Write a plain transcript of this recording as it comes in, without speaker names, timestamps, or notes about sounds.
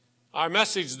Our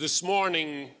message this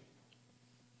morning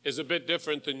is a bit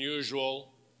different than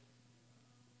usual,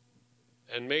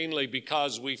 and mainly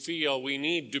because we feel we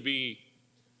need to be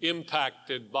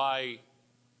impacted by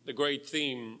the great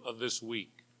theme of this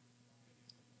week.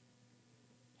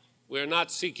 We're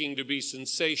not seeking to be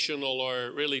sensational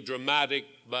or really dramatic,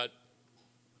 but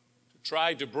to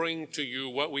try to bring to you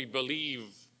what we believe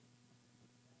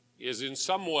is in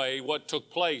some way what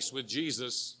took place with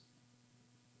Jesus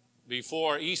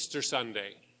before Easter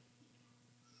Sunday,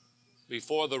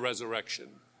 before the resurrection,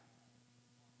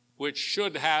 which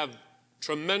should have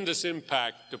tremendous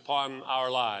impact upon our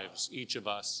lives, each of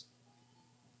us.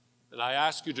 And I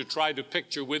ask you to try to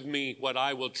picture with me what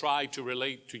I will try to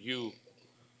relate to you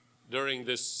during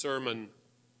this sermon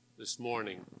this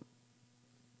morning.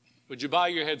 Would you bow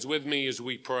your heads with me as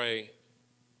we pray?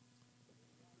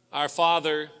 Our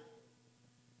Father,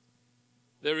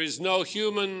 there is no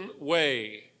human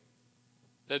way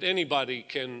that anybody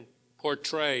can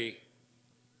portray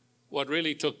what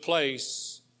really took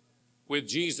place with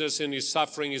Jesus in his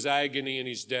suffering, his agony, and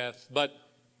his death. But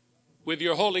with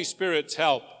your Holy Spirit's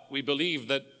help, we believe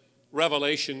that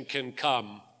revelation can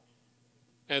come.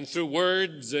 And through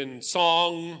words and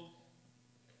song,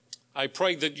 I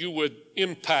pray that you would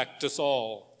impact us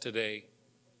all today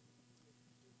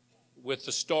with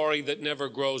the story that never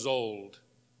grows old,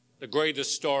 the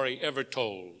greatest story ever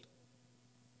told.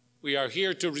 We are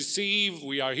here to receive,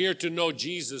 we are here to know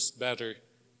Jesus better.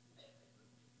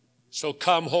 So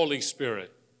come, Holy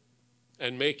Spirit,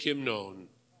 and make him known.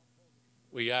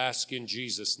 We ask in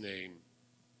Jesus' name.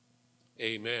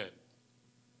 Amen.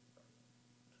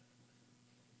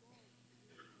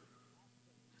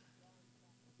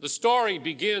 The story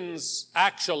begins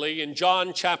actually in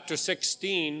John chapter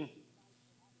 16,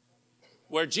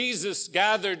 where Jesus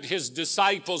gathered his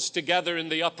disciples together in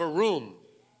the upper room.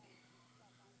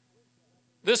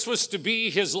 This was to be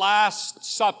his last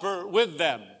supper with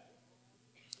them.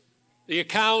 The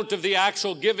account of the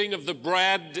actual giving of the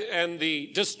bread and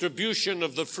the distribution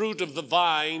of the fruit of the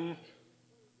vine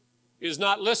is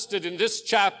not listed in this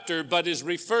chapter, but is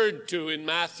referred to in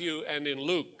Matthew and in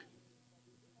Luke.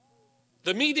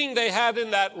 The meeting they had in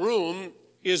that room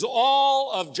is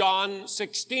all of John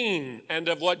 16 and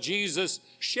of what Jesus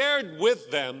shared with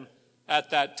them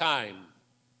at that time.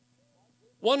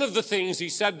 One of the things he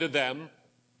said to them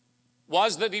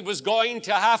was that he was going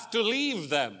to have to leave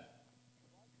them,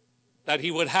 that he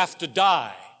would have to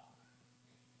die.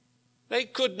 They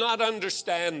could not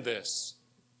understand this.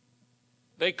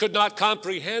 They could not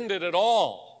comprehend it at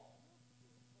all.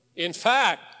 In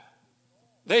fact,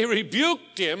 they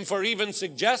rebuked him for even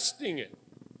suggesting it.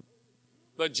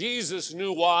 But Jesus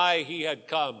knew why he had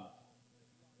come.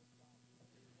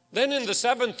 Then in the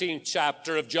 17th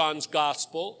chapter of John's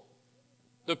Gospel,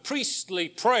 the priestly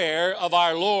prayer of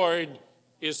our Lord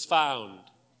is found.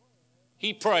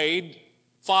 He prayed,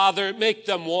 "Father, make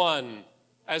them one,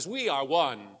 as we are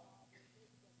one."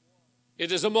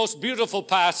 It is a most beautiful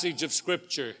passage of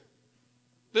Scripture.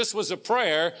 This was a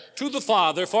prayer to the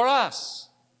Father for us,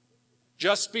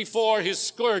 just before his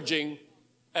scourging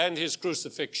and his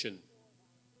crucifixion.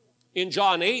 In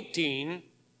John 18,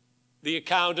 the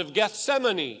account of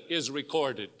Gethsemane is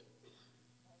recorded.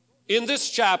 In this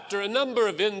chapter, a number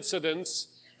of incidents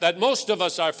that most of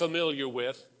us are familiar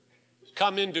with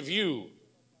come into view.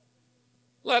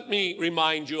 Let me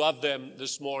remind you of them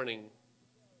this morning.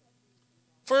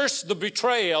 First, the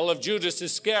betrayal of Judas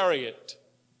Iscariot.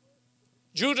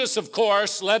 Judas, of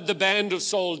course, led the band of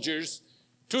soldiers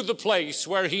to the place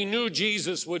where he knew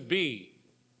Jesus would be,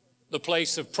 the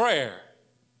place of prayer.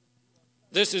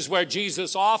 This is where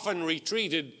Jesus often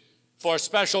retreated for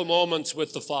special moments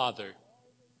with the Father.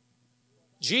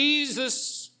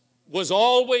 Jesus was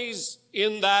always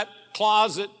in that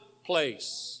closet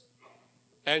place,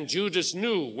 and Judas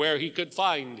knew where he could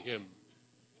find him.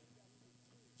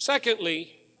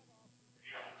 Secondly,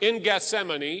 in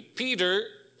Gethsemane, Peter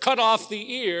cut off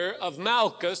the ear of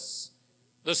Malchus,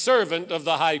 the servant of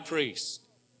the high priest.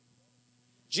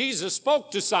 Jesus spoke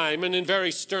to Simon in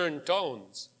very stern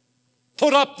tones.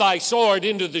 "Put up thy sword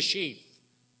into the sheath.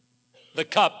 The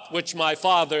cup which my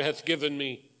Father hath given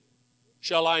me,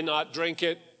 shall I not drink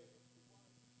it?"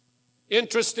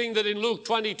 Interesting that in Luke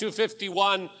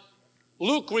 22:51,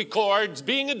 Luke records,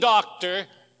 being a doctor,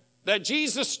 that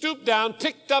Jesus stooped down,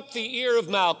 picked up the ear of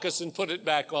Malchus, and put it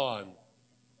back on.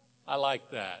 I like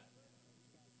that.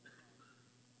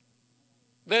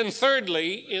 Then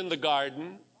thirdly, in the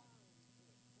garden,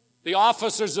 the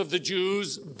officers of the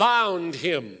Jews bound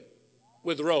him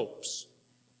with ropes.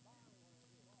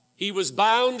 He was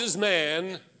bound as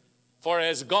man, for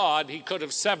as God he could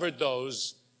have severed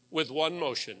those with one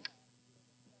motion.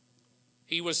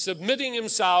 He was submitting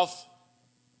himself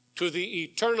to the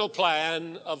eternal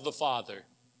plan of the Father.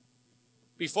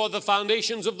 Before the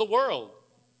foundations of the world,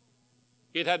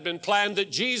 it had been planned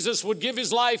that Jesus would give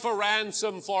his life a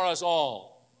ransom for us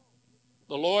all.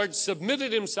 The Lord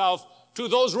submitted himself to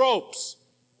those ropes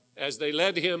as they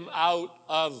led him out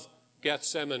of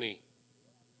Gethsemane.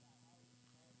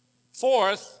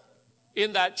 Fourth,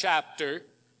 in that chapter,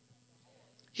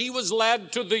 he was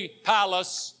led to the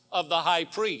palace of the high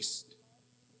priest.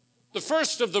 The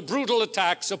first of the brutal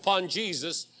attacks upon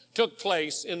Jesus took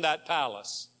place in that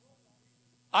palace.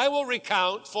 I will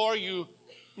recount for you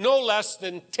no less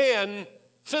than 10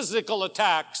 physical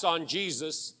attacks on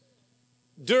Jesus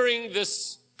during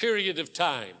this period of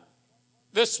time.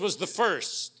 This was the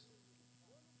first.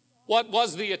 What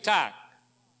was the attack?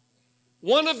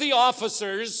 One of the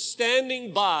officers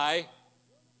standing by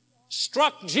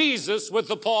struck Jesus with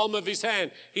the palm of his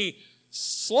hand. He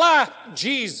slapped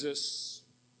Jesus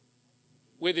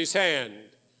with his hand.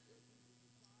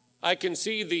 I can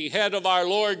see the head of our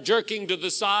Lord jerking to the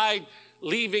side,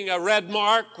 leaving a red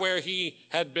mark where he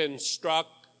had been struck.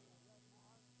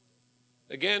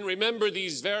 Again, remember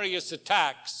these various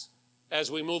attacks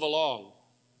as we move along.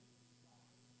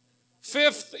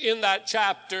 Fifth, in that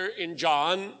chapter in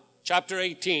John, chapter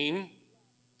 18,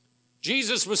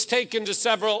 Jesus was taken to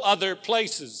several other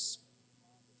places.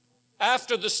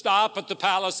 After the stop at the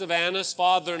palace of Annas,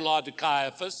 father-in-law to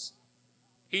Caiaphas,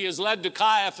 he is led to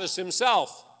Caiaphas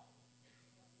himself.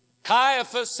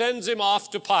 Caiaphas sends him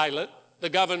off to Pilate, the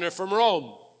governor from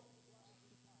Rome.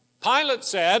 Pilate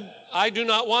said, "I do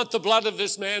not want the blood of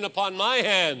this man upon my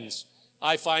hands.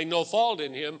 I find no fault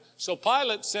in him." So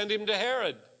Pilate sent him to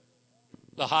Herod.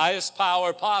 The highest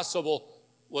power possible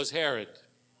was Herod.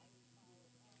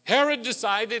 Herod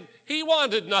decided he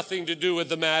wanted nothing to do with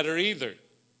the matter either.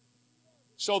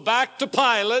 So back to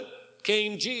Pilate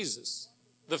came Jesus,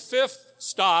 the fifth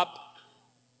stop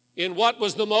in what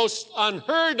was the most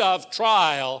unheard of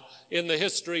trial in the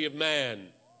history of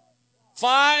man.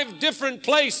 5 different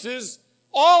places,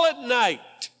 all at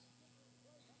night,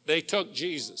 they took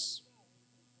Jesus.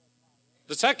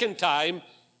 The second time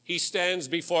he stands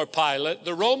before Pilate,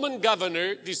 the Roman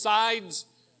governor decides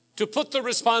to put the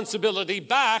responsibility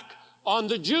back on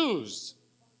the Jews.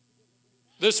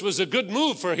 This was a good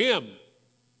move for him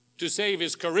to save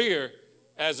his career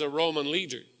as a Roman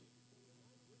leader.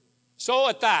 So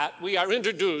at that, we are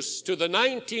introduced to the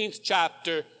 19th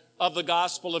chapter of the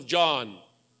Gospel of John.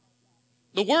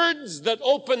 The words that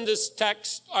open this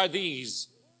text are these: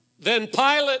 "Then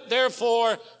Pilate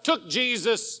therefore took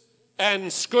Jesus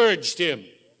and scourged him."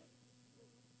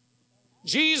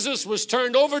 Jesus was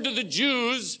turned over to the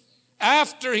Jews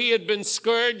after he had been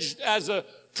scourged as a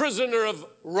prisoner of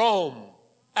Rome.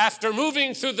 After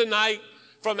moving through the night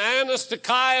from Annas to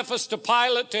Caiaphas to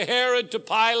Pilate to Herod to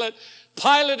Pilate,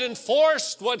 Pilate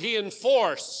enforced what he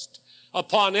enforced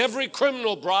upon every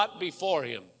criminal brought before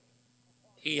him.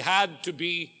 He had to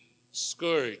be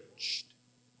scourged.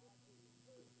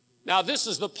 Now, this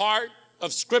is the part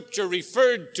of Scripture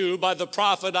referred to by the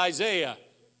prophet Isaiah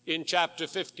in chapter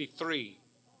 53.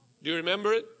 Do you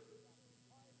remember it?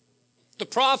 The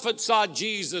prophet saw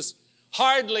Jesus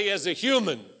hardly as a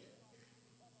human.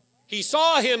 He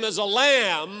saw him as a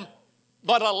lamb,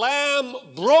 but a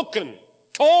lamb broken,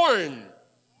 torn,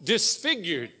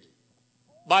 disfigured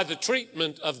by the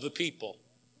treatment of the people.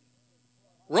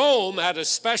 Rome had a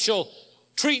special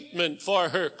treatment for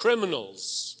her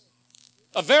criminals,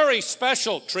 a very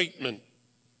special treatment.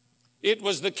 It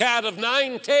was the cat of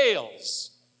 9 tails.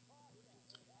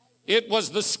 It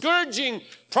was the scourging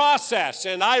process,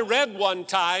 and I read one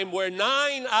time where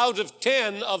 9 out of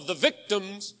 10 of the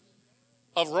victims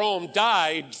of Rome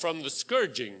died from the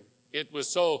scourging. It was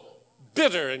so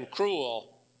bitter and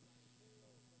cruel.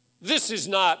 This is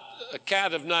not a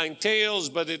cat of 9 tails,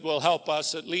 but it will help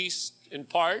us at least in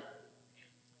part.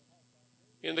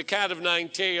 In the cat of 9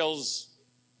 tails,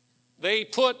 they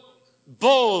put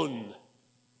bone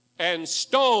and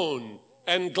stone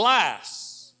and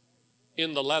glass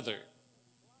in the leather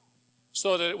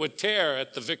so that it would tear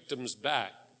at the victim's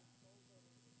back.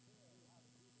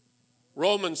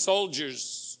 Roman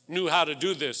soldiers knew how to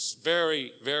do this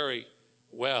very, very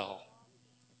well.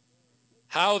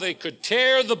 How they could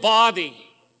tear the body,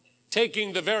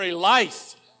 taking the very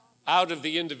life out of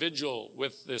the individual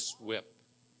with this whip.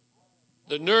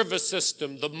 The nervous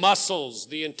system, the muscles,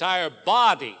 the entire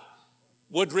body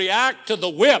would react to the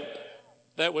whip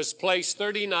that was placed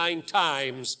 39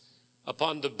 times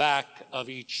upon the back of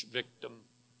each victim.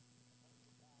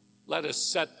 Let us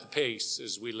set the pace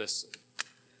as we listen.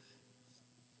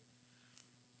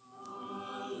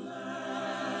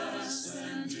 Alas,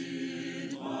 and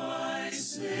did my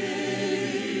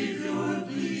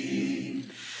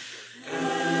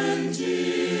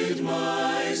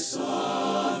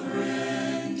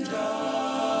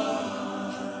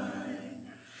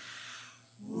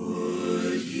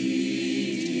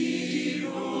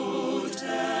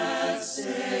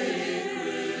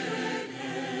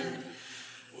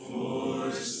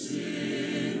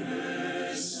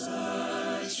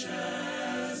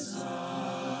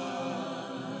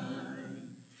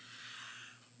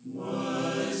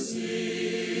Was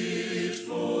it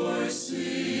for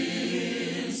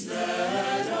sins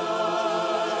that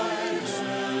I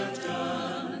have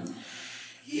done?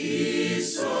 He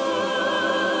suffered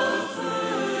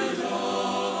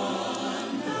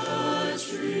on the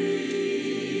tree.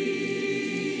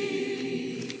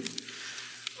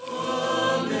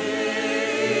 Amazing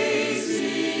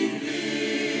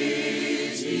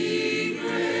pity,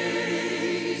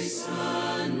 grace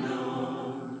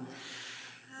unknown,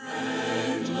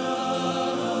 and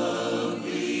love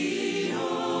beyond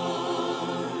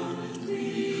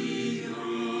degree.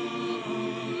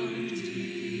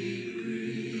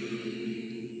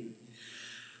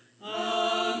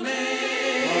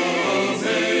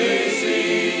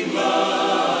 Amazing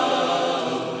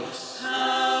love,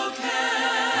 how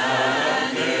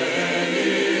can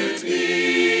it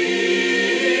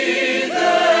be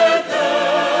that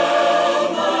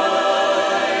thou,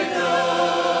 my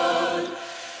God,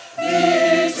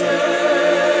 eternal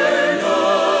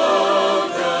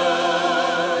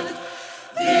God,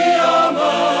 the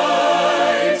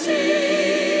Almighty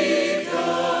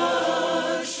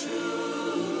God,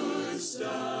 shouldst die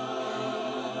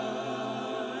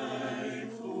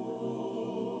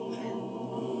for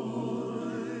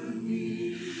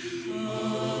me?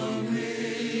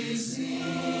 Amazing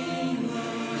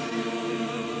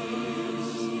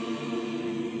God's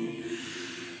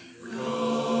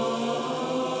love.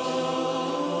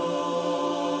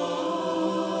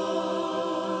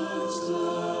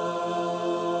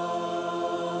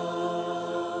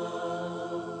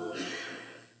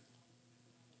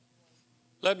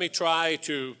 Let me try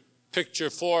to picture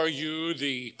for you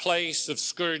the place of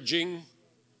scourging.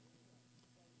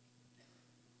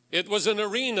 It was an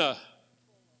arena,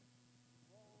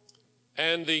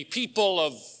 and the people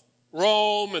of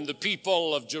Rome and the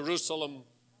people of Jerusalem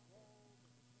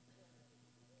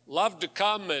loved to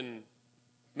come and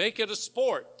make it a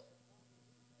sport.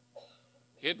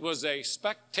 It was a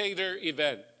spectator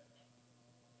event,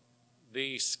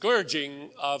 the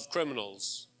scourging of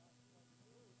criminals.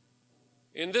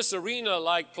 In this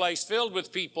arena-like place filled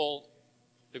with people,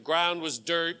 the ground was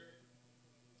dirt.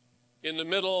 In the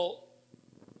middle,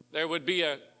 there would be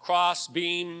a cross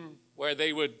beam where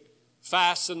they would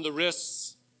fasten the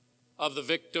wrists of the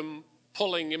victim,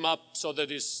 pulling him up so that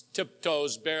his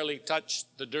tiptoes barely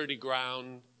touched the dirty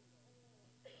ground.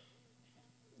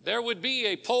 There would be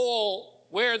a pole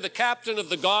where the captain of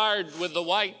the guard with the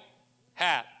white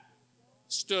hat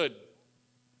stood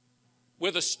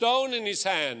with a stone in his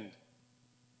hand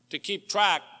to keep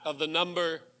track of the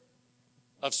number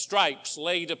of stripes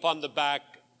laid upon the back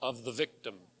of the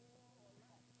victim.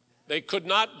 They could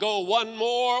not go one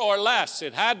more or less.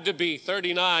 It had to be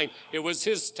 39. It was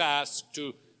his task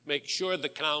to make sure the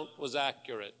count was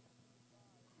accurate.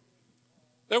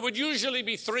 There would usually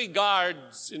be 3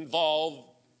 guards involved,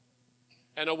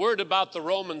 and a word about the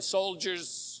Roman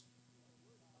soldiers,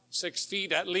 6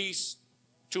 feet at least,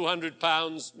 200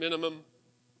 pounds minimum,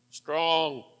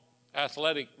 strong,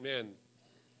 athletic men.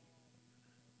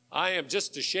 I am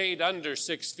just a shade under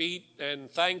 6 feet and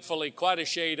thankfully quite a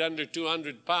shade under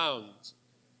 200 pounds.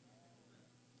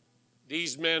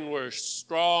 These men were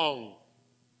strong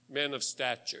men of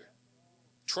stature,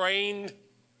 trained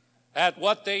at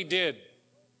what they did.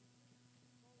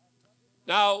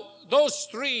 Now, those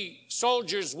 3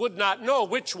 soldiers would not know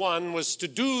which one was to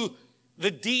do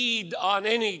the deed on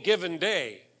any given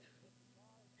day.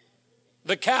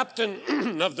 The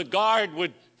captain of the guard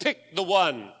would pick the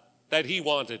one that he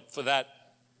wanted for that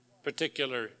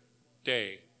particular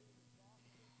day.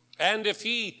 And if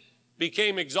he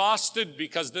became exhausted,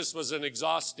 because this was an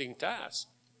exhausting task,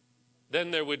 then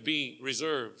there would be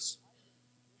reserves.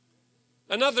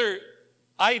 Another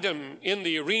item in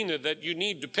the arena that you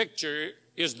need to picture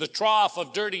is the trough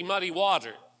of dirty, muddy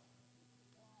water,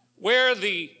 where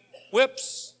the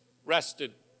whips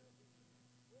rested.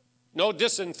 No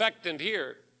disinfectant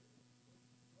here.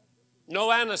 No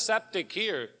antiseptic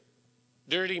here.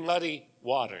 Dirty, muddy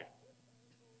water.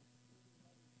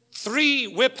 3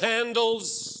 whip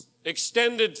handles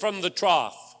extended from the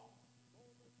trough.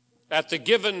 At the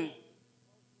given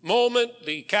moment,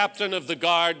 the captain of the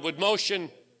guard would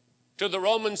motion to the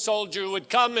Roman soldier who would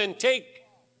come and take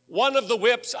one of the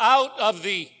whips out of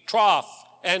the trough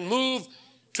and move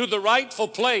to the rightful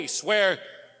place where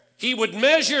he would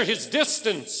measure his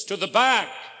distance to the back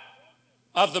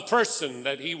of the person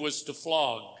that he was to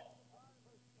flog.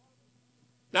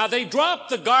 Now they dropped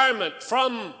the garment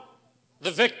from the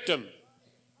victim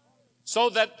so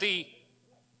that the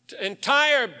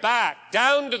entire back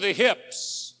down to the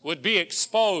hips would be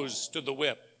exposed to the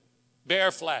whip,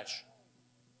 bare flesh.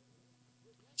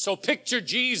 So picture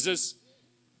Jesus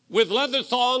with leather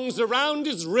thongs around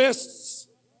his wrists,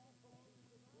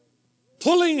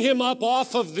 pulling him up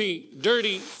off of the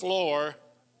dirty floor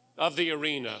of the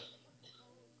arena.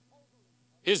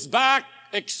 His back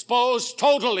exposed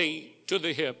totally to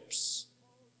the hips,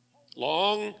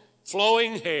 long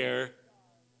flowing hair,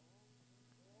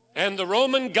 and the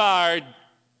Roman guard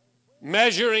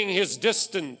measuring his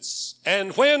distance.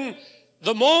 And when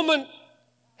the moment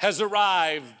has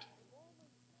arrived,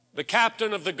 the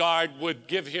captain of the guard would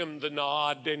give him the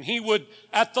nod, and he would,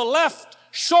 at the left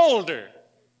shoulder,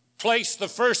 place the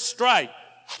first stripe.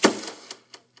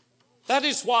 That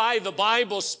is why the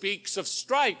Bible speaks of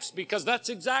stripes, because that's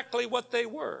exactly what they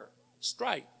were,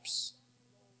 stripes.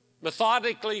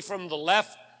 Methodically from the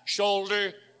left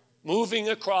shoulder, moving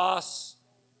across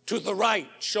to the right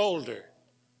shoulder.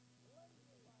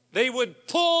 They would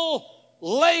pull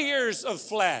layers of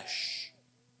flesh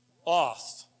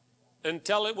off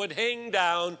until it would hang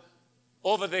down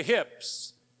over the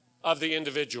hips of the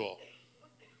individual.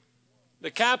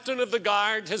 The captain of the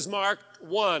guard has marked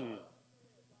 1.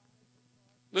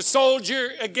 The soldier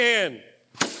again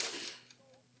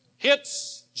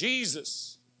hits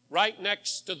Jesus right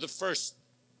next to the first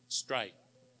stripe.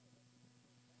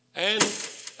 And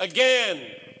again,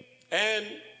 and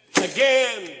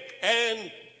again,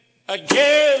 and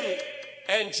again.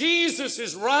 And Jesus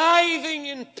is writhing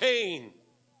in pain,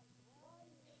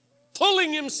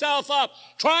 pulling himself up,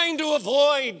 trying to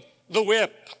avoid the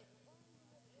whip,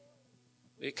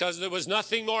 because there was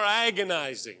nothing more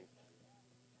agonizing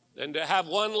than to have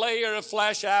one layer of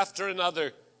flesh after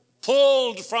another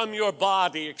pulled from your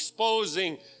body,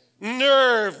 exposing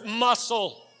nerve,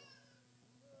 muscle,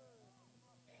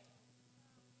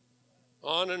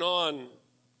 on and on,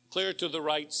 clear to the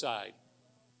right side.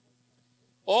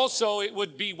 Also, it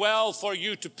would be well for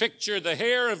you to picture the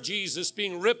hair of Jesus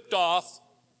being ripped off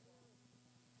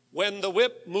when the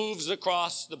whip moves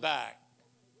across the back,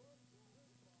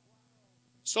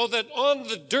 so that on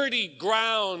the dirty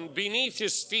ground beneath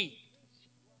his feet,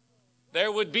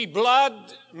 there would be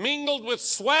blood mingled with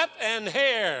sweat and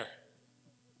hair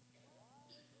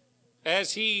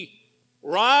as he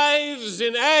writhes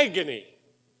in agony,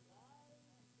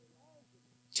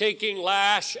 taking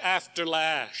lash after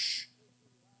lash.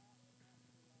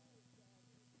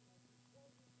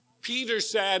 Peter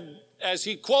said, as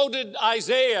he quoted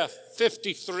Isaiah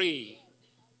 53,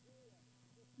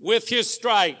 with his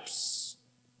stripes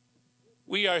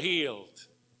we are healed.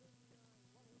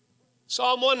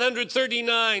 Psalm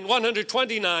 129,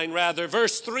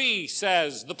 verse 3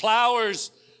 says, the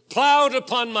plowers plowed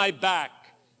upon my back.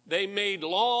 They made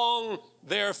long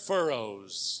their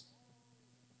furrows.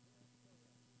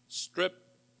 Strip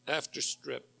after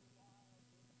strip.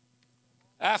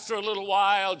 After a little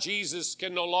while, Jesus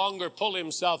can no longer pull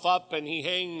himself up, and he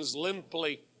hangs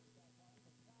limply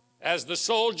as the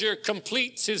soldier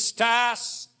completes his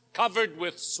task, covered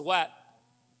with sweat.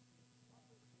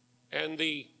 And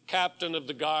the captain of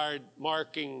the guard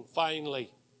marking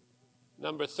finally,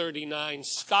 number 39,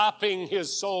 stopping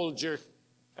his soldier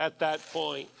at that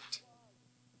point.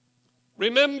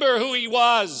 Remember who he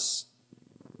was,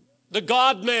 the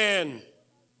God-man.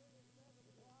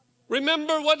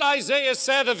 Remember what Isaiah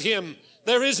said of him.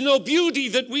 There is no beauty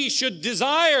that we should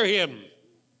desire him.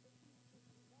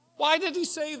 Why did he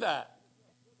say that?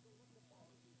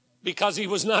 Because he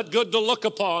was not good to look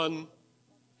upon.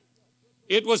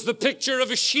 It was the picture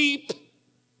of a sheep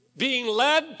being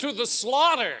led to the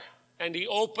slaughter, and he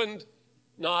opened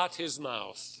not his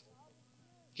mouth.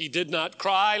 He did not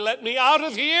cry, "Let me out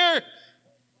of here."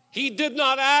 He did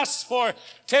not ask for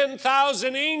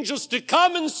 10,000 angels to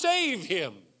come and save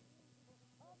him.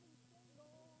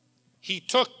 He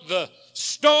took the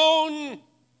stone,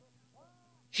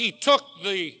 he took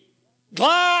the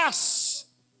glass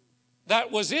that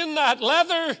was in that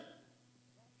leather,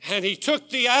 and he took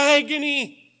the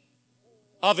agony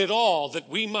of it all, that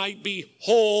we might be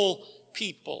whole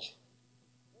people,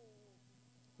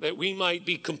 that we might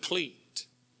be complete.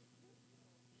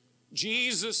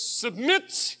 Jesus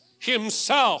submits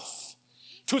himself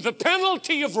to the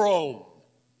penalty of Rome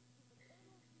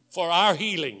for our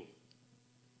healing,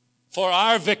 for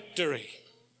our victory.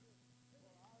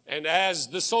 And as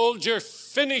the soldier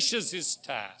finishes his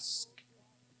task,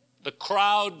 the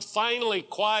crowd finally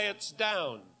quiets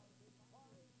down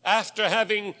after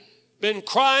having been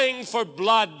crying for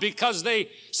blood, because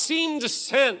they seem to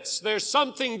sense there's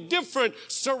something different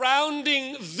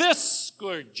surrounding this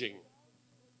scourging.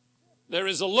 There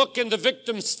is a look in the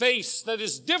victim's face that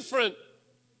is different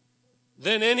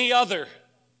than any other.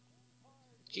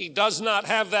 He does not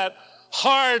have that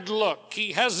hard look.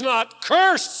 He has not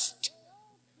cursed.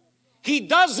 He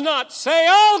does not say,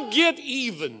 "I'll get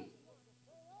even."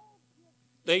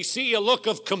 They see a look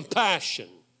of compassion.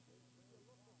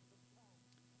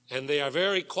 And they are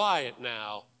very quiet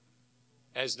now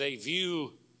as they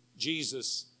view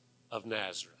Jesus of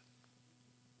Nazareth.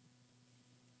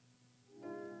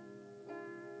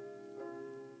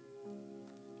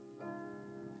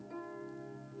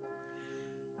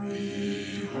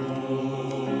 Behold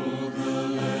the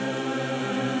Lamb.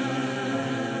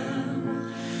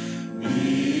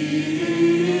 Behold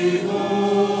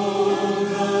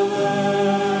the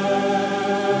Lamb.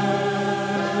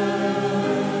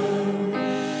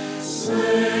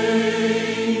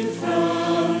 Slain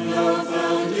from the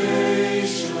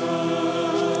foundation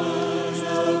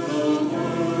of the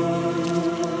world.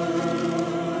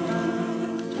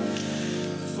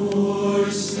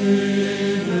 For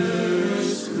sinners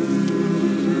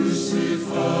crucified,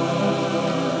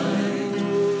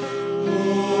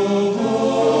 oh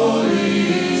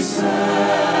holy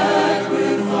sacrifice,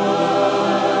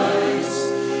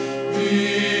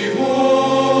 behold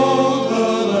the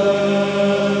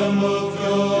Lamb of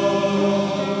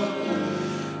God,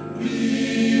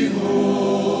 behold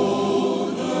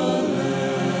the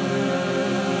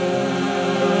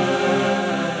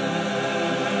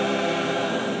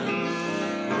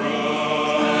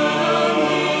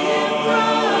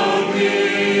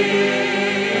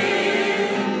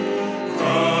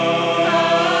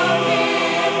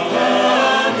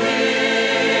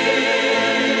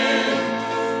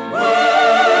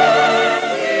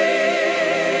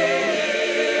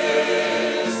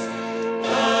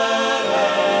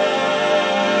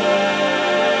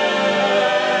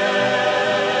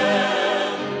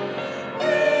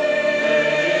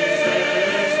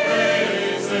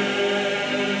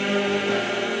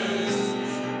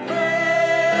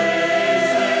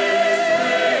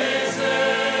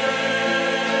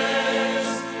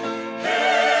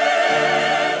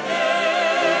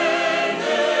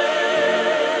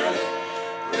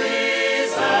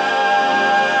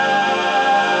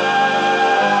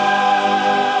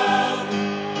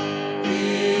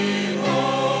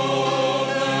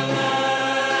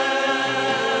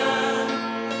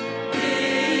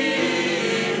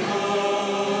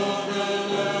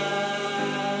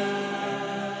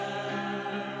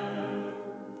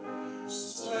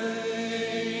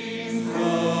slain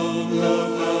from the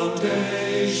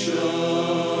foundation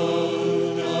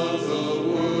of the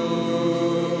world.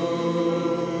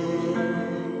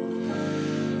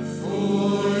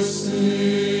 For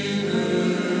sinners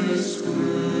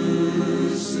crucified,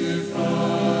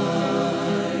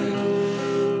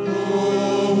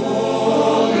 oh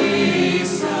holy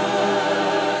sacrifice,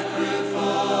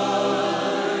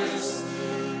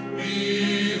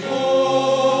 behold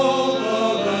the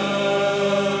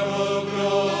Lamb of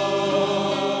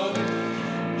God,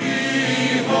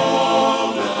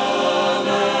 behold the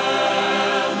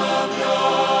Lamb of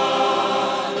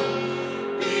God,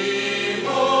 behold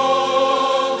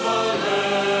the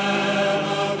Lamb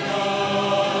of God,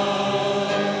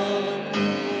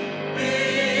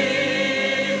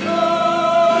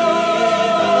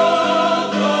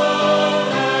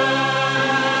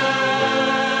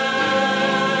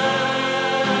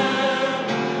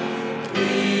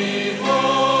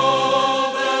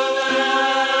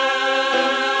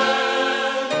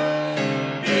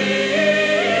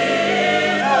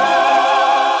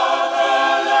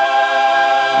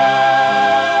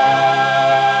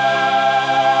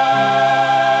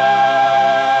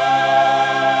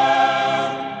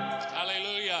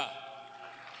 Hallelujah.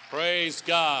 Praise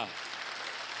God.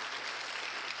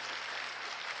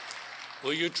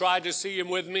 Will you try to see him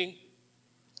with me?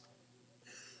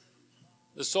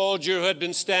 The soldier who had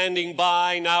been standing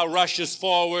by now rushes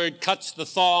forward, cuts the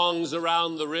thongs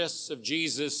around the wrists of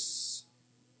Jesus.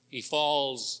 He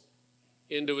falls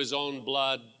into his own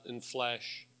blood and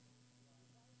flesh.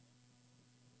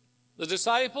 The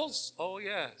disciples, oh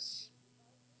yes,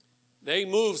 they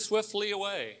move swiftly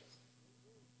away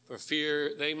for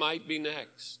fear they might be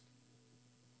next.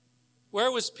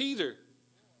 Where was Peter,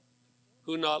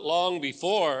 who not long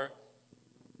before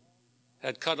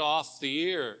had cut off the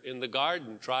ear in the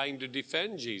garden trying to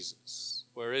defend Jesus?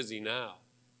 Where is he now?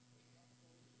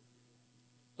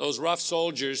 Those rough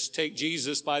soldiers take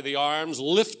Jesus by the arms,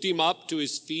 lift him up to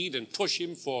his feet, and push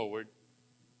him forward.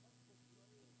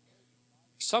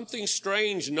 Something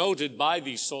strange noted by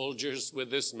these soldiers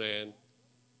with this man.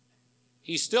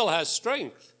 He still has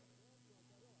strength.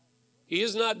 He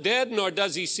is not dead, nor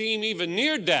does he seem even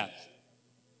near death.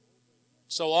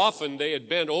 So often they had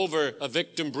bent over a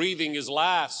victim breathing his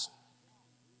last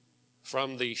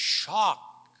from the shock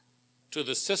to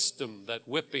the system that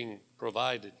whipping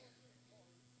provided.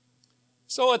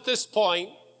 So at this point,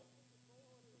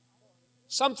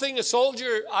 something a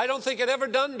soldier I don't think had ever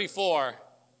done before.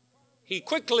 He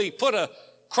quickly put a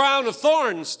crown of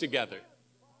thorns together,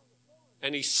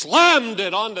 and he slammed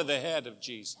it onto the head of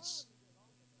Jesus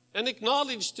and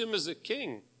acknowledged him as a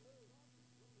king.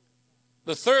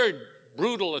 The third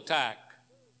brutal attack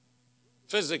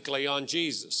physically on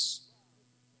Jesus,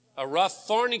 a rough,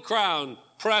 thorny crown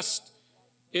pressed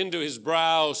into his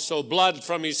brow, so blood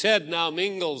from his head now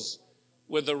mingles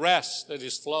with the rest that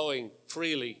is flowing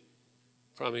freely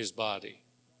from his body.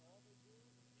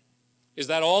 Is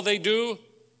that all they do?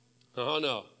 Oh,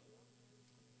 no.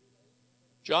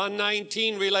 John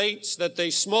 19 relates that they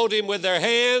smote him with their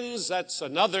hands. That's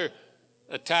another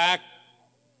attack.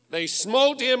 They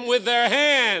smote him with their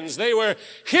hands. They were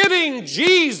hitting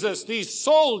Jesus, these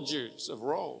soldiers of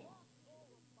Rome,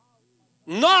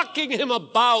 knocking him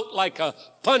about like a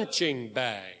punching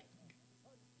bag.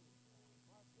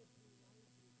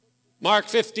 Mark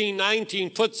 15:19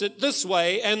 puts it this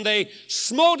way, and they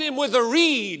smote him with a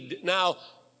reed. Now,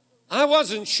 I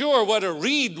wasn't sure what a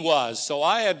reed was, so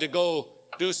I had to go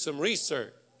do some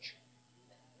research.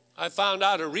 I found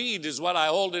out a reed is what I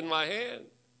hold in my hand.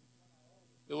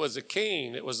 It was a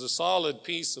cane. It was a solid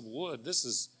piece of wood. This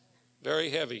is very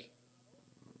heavy.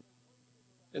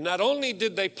 And not only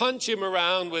did they punch him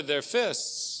around with their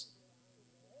fists,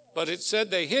 but it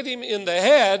said they hit him in the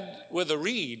head with a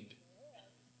reed.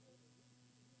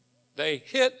 They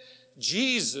hit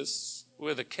Jesus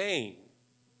with a cane.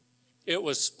 It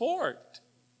was sport.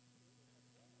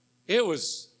 It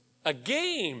was a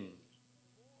game.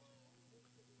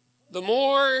 The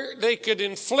more they could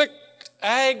inflict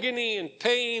agony and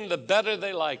pain, the better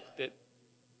they liked it.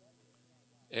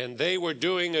 And they were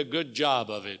doing a good job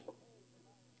of it.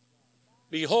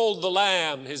 Behold the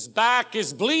Lamb. His back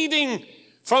is bleeding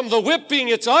from the whipping.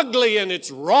 It's ugly and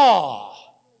it's raw.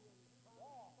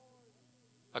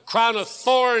 A crown of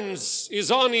thorns is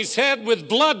on his head with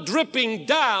blood dripping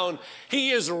down.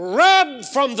 He is red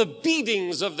from the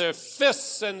beatings of their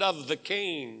fists and of the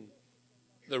cane,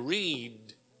 the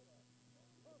reed.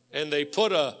 And they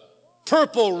put a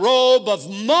purple robe of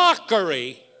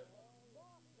mockery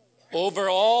over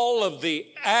all of the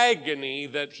agony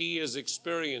that he is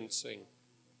experiencing.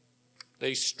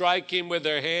 They strike him with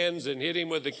their hands and hit him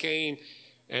with a cane,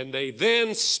 and they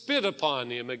then spit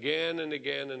upon him again and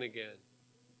again and again.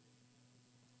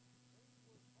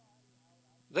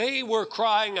 They were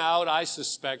crying out, I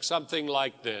suspect, something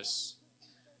like this.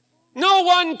 No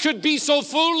one could be so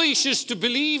foolish as to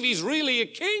believe he's really a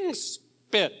king.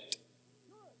 Spit.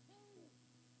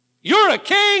 You're a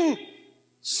king.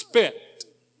 Spit.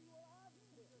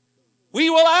 We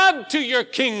will add to your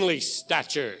kingly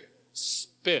stature.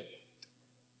 Spit.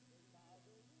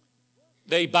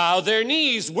 They bow their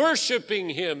knees,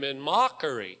 worshiping him in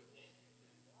mockery.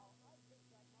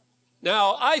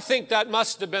 Now, I think that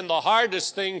must have been the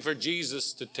hardest thing for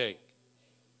Jesus to take,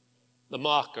 the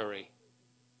mockery.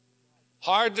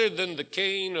 Harder than the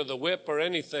cane or the whip or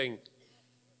anything.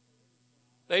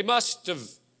 They must have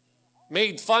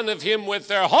made fun of him with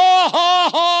their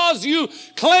ha-ha-ha's. You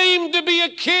claim to be a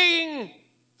king.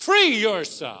 Free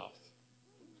yourself.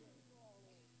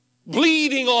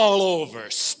 Bleeding all over,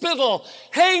 spittle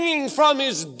hanging from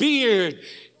his beard.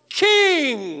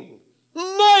 King,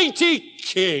 mighty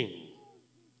king.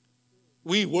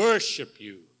 We worship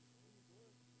you,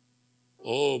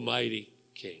 O mighty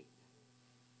King.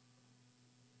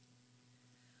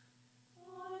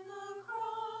 On the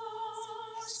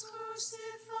cross crucified,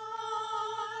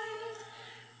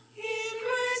 in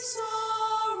great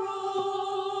sorrow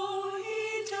he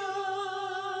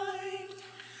died.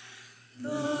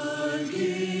 The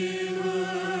giver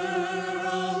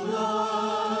of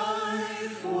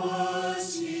life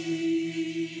was he.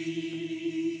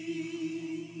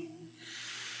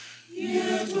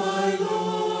 Yet my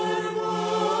Lord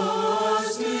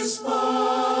was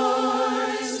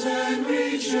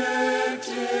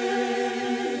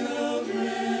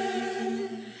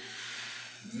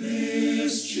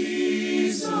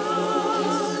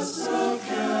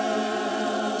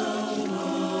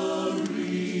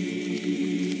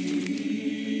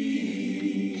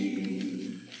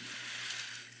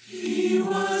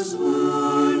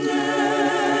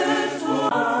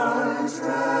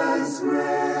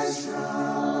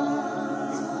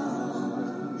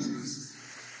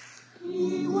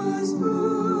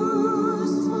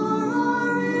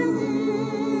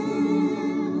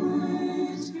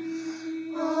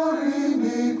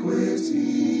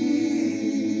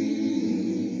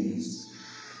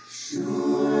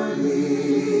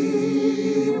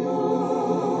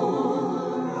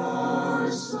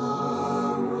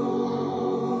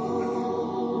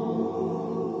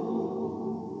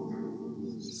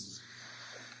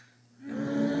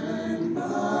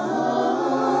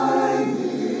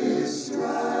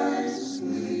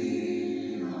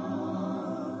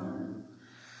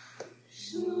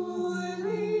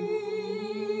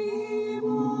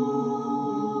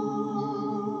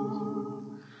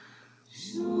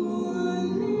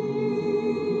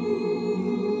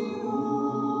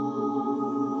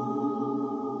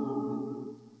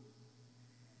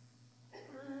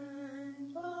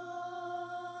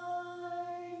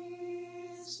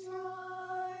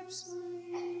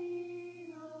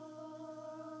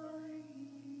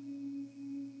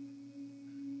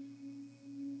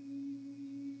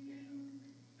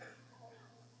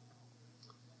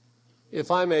If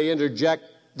I may interject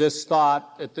this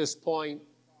thought at this point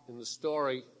in the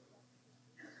story,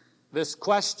 this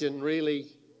question really,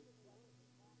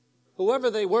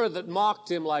 whoever they were that mocked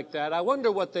him like that, I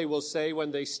wonder what they will say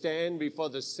when they stand before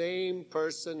the same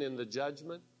person in the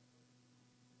judgment.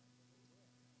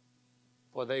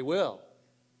 For they will.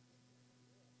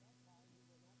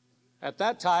 At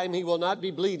that time he will not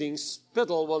be bleeding,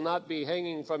 spittle will not be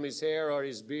hanging from his hair or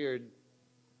his beard.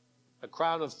 A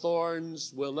crown of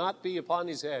thorns will not be upon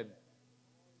his head.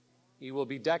 He will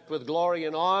be decked with glory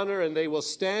and honor, and they will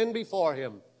stand before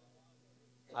him.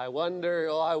 I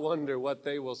wonder what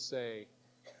they will say.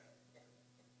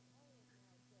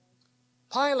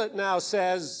 Pilate now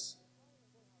says,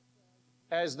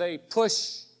 as they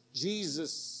push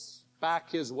Jesus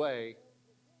back his way,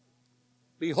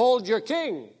 "Behold your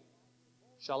king.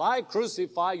 Shall I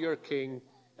crucify your king?"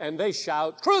 And they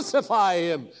shout, "Crucify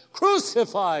him!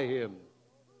 Crucify him!"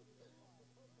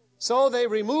 So they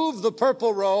remove the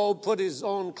purple robe, put his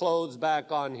own clothes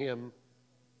back on him,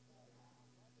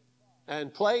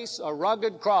 and place a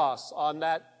rugged cross on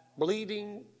that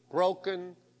bleeding,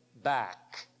 broken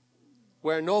back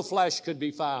where no flesh could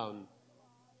be found.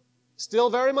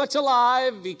 Still very much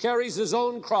alive, he carries his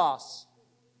own cross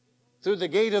through the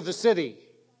gate of the city.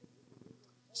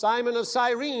 Simon of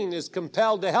Cyrene is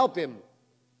compelled to help him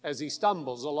as he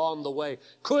stumbles along the way.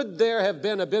 Could there have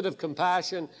been a bit of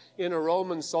compassion in a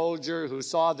Roman soldier who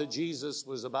saw that Jesus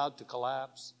was about to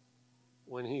collapse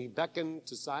when he beckoned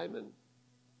to Simon?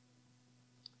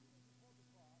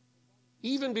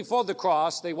 Even before the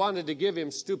cross, they wanted to give him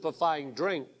stupefying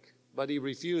drink, but he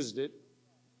refused it.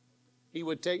 He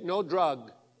would take no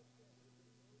drug.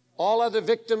 All other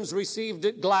victims received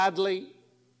it gladly.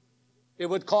 It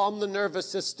would calm the nervous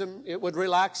system. It would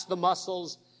relax the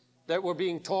muscles that were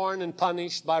being torn and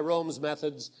punished by Rome's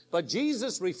methods. But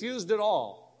Jesus refused it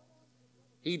all.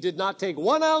 He did not take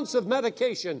 1 ounce of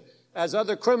medication as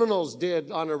other criminals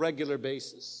did on a regular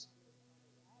basis.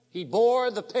 He bore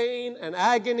the pain and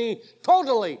agony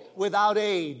totally without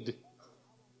aid.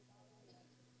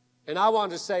 And I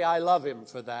want to say I love him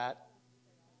for that.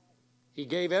 He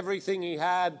gave everything he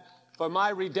had for my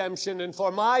redemption and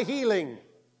for my healing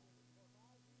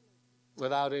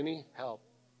without any help.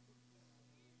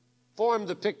 Form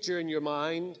the picture in your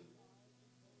mind.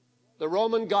 The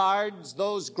Roman guards,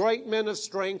 those great men of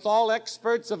strength, all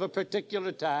experts of a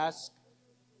particular task.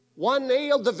 One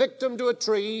nailed the victim to a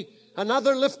tree.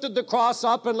 Another lifted the cross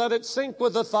up and let it sink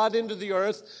with a thud into the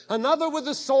earth. Another with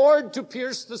a sword to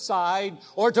pierce the side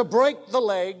or to break the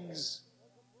legs.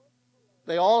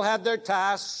 They all had their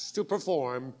tasks to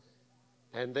perform,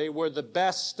 and they were the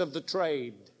best of the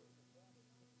trade.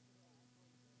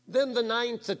 Then the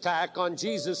 9th attack on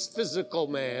Jesus' physical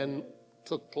man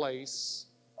took place.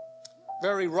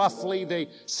 Very roughly, they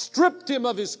stripped him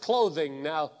of his clothing.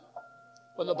 Now,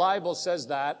 when the Bible says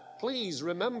that, please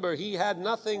remember he had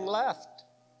nothing left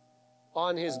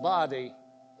on his body.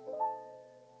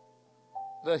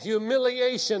 The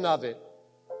humiliation of it.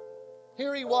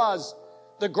 Here he was,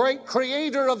 the great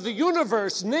creator of the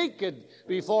universe, naked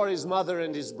before his mother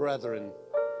and his brethren.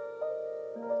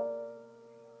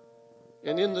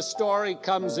 And in the story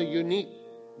comes a unique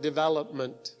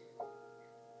development.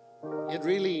 It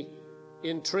really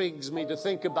intrigues me to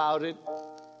think about it.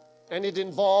 And it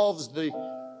involves the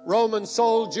Roman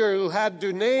soldier who had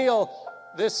to nail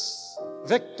this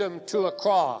victim to a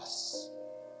cross.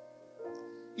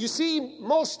 You see,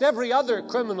 most every other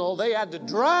criminal, they had to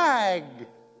drag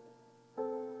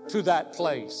to that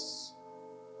place.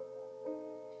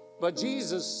 But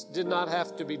Jesus did not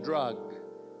have to be drugged.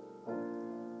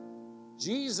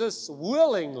 Jesus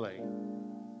willingly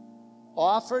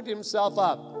offered himself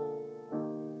up.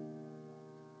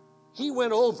 He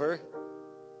went over,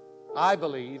 I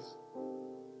believe,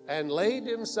 and laid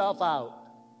himself out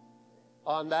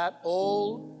on that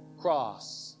old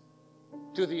cross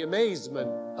to the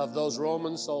amazement of those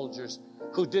Roman soldiers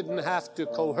who didn't have to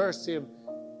coerce him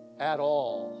at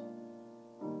all.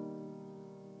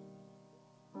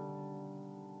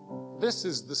 This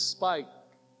is the spike.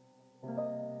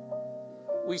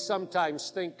 We sometimes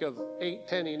think of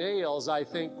 8-penny nails. I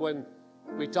think when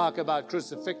we talk about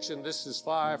crucifixion, this is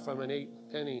far from an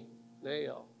 8-penny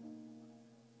nail.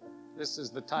 This is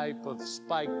the type of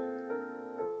spike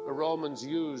the Romans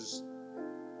used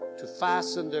to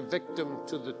fasten their victim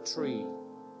to the tree,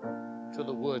 to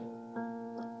the wood.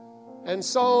 And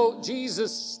so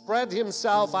Jesus spread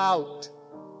himself out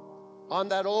on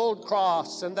that old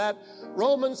cross, and that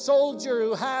Roman soldier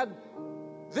who had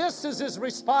this as his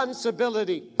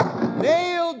responsibility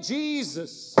nailed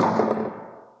Jesus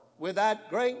with that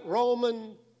great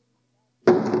Roman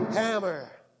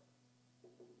hammer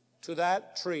to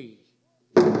that tree.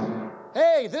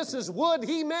 Hey, this is wood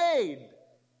he made,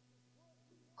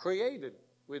 created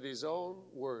with his own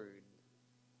word.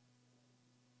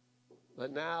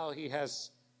 But now he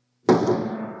has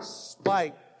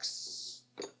spikes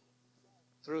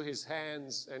through his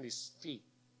hands and his feet,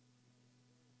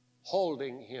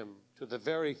 holding him to the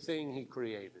very thing he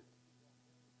created.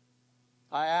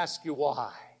 I ask you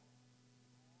why.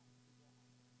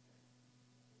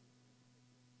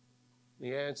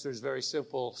 The answer is very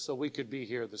simple, so we could be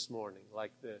here this morning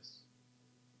like this.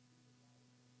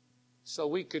 So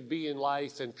we could be in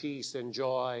life and peace and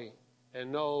joy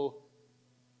and know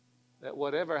that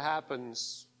whatever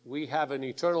happens, we have an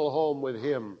eternal home with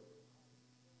him.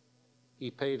 He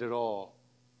paid it all.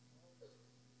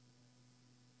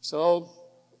 So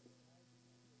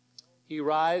he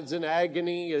rides in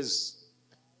agony as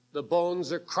the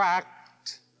bones are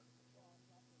cracked,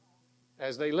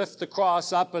 as they lift the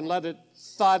cross up and let it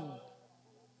thud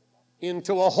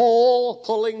into a hole,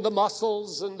 pulling the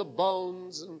muscles and the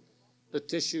bones and the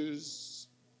tissues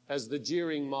as the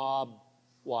jeering mob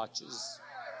watches.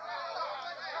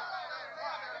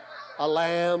 A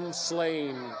lamb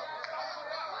slain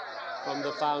from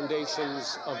the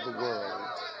foundations of the world.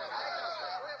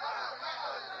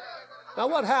 Now,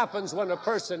 what happens when a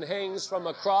person hangs from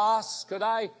a cross? Could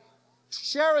I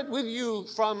share it with you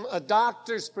from a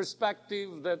doctor's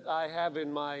perspective that I have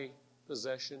in my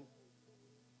possession?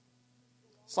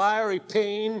 Fiery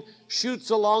pain shoots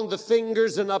along the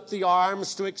fingers and up the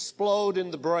arms to explode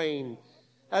in the brain.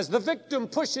 As the victim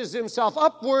pushes himself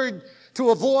upward to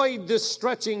avoid this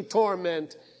stretching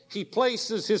torment, he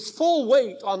places his full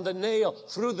weight on the nail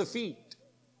through the feet.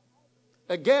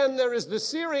 Again, there is the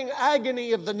searing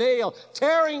agony of the nail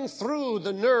tearing through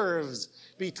the nerves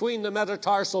between the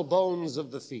metatarsal bones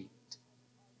of the feet.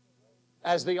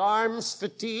 As the arms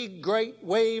fatigue, great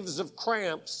waves of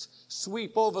cramps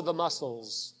sweep over the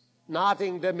muscles,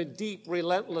 knotting them in deep,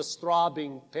 relentless,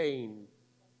 throbbing pain.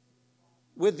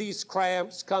 With these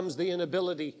cramps comes the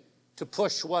inability to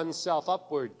push oneself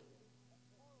upward.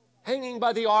 Hanging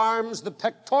by the arms, the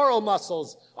pectoral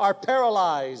muscles are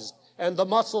paralyzed, and the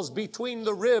muscles between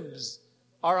the ribs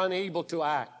are unable to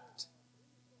act.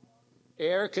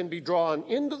 Air can be drawn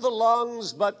into the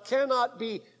lungs, but cannot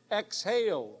be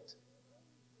exhaled.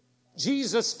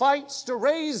 Jesus fights to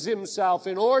raise himself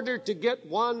in order to get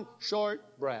one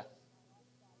short breath.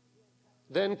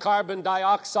 Then carbon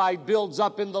dioxide builds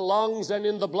up in the lungs and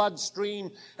in the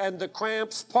bloodstream, and the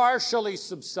cramps partially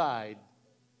subside.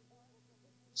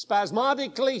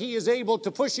 Spasmodically, he is able to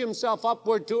push himself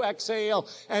upward to exhale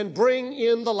and bring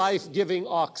in the life-giving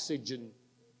oxygen.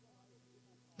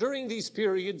 During these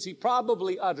periods, he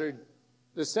probably uttered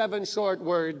the 7 short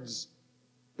words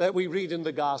that we read in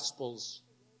the Gospels.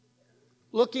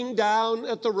 Looking down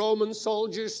at the Roman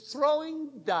soldiers throwing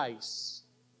dice,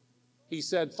 he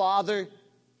said, "Father,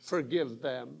 forgive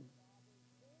them."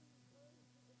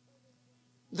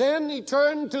 Then he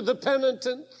turned to the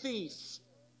penitent thief,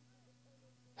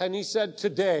 and he said,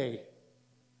 "Today,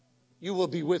 you will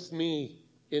be with me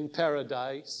in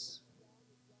paradise."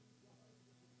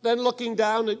 Then looking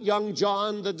down at young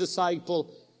John, the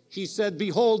disciple, he said,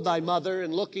 "Behold thy mother."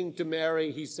 And looking to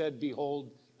Mary, he said,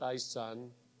 "Behold thy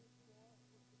son."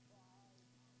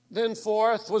 Then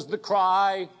forth was the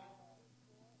cry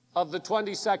of the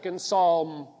 22nd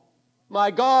Psalm,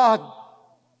 my God,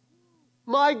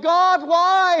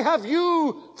 why have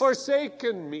you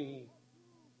forsaken me?"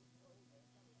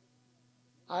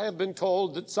 I have been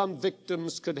told that some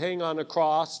victims could hang on a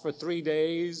cross for 3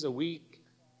 days, a week,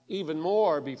 even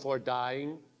more before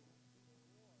dying.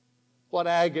 What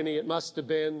agony it must have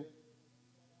been.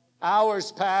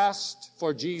 Hours passed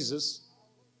for Jesus.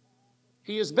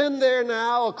 He has been there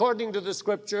now, according to the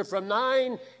scripture, from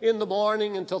 9 in the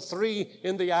morning until 3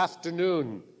 in the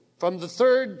afternoon, from the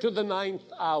 3rd to the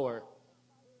 9th hour.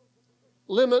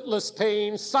 Limitless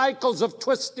pain, cycles of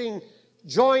twisting,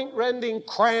 joint-rending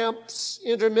cramps,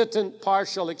 intermittent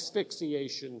partial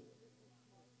asphyxiation.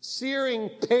 Searing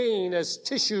pain as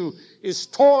tissue is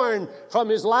torn from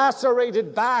his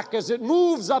lacerated back as it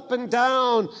moves up and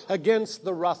down against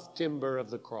the rough timber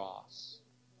of the cross.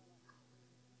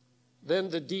 Then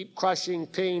the deep crushing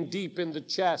pain deep in the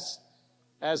chest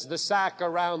as the sac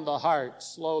around the heart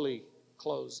slowly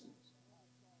closes.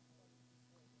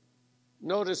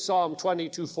 Notice Psalm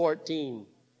 22:14.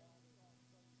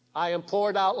 I am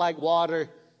poured out like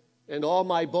water, and all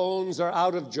my bones are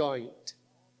out of joint.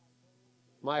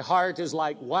 My heart is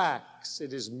like wax.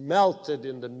 It is melted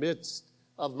in the midst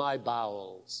of my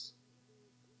bowels.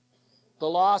 The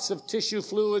loss of tissue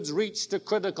fluids reached a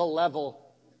critical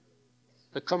level.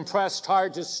 The compressed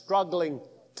heart is struggling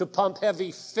to pump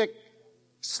heavy, thick,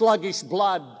 sluggish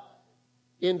blood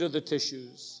into the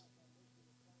tissues.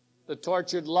 The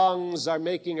tortured lungs are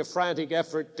making a frantic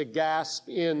effort to gasp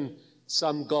in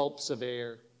some gulps of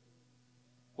air.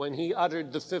 When he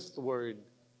uttered the fifth word,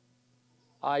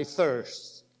 I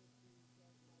thirst.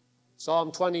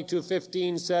 Psalm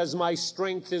 22:15 says, my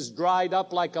strength is dried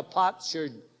up like a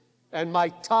potsherd, and my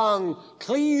tongue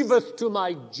cleaveth to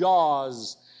my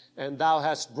jaws, and thou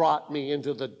hast brought me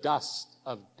into the dust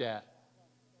of death.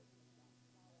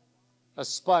 A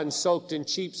sponge soaked in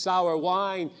cheap sour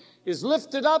wine is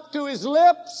lifted up to his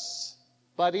lips,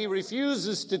 but he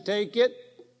refuses to take it.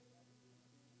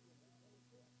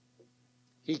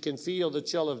 He can feel the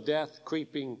chill of death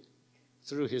creeping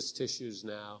through his tissues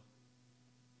now.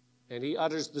 And he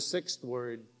utters the sixth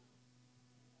word.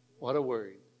 What a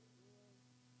word.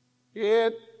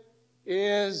 It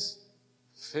is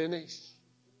finished.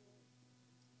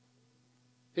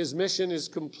 His mission is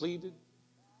completed.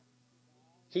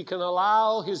 He can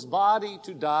allow his body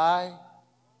to die.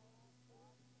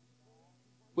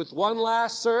 With one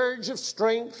last surge of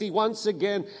strength, he once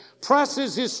again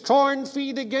presses his torn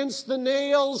feet against the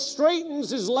nails, straightens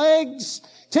his legs,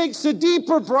 takes a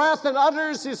deeper breath, and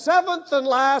utters his seventh and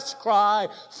last cry,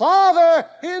 Father,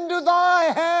 into thy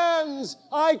hands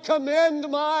I commend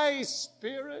my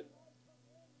spirit.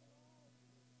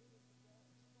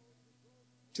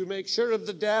 To make sure of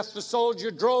the death, the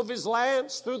soldier drove his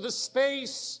lance through the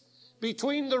space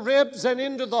between the ribs and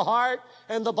into the heart,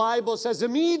 and the Bible says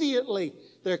immediately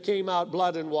there came out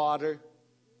blood and water.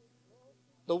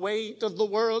 The weight of the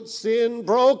world's sin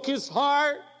broke his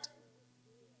heart.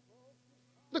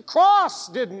 The cross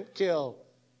didn't kill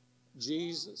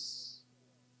Jesus.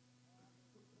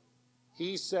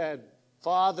 He said,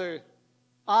 Father,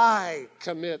 I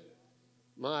commit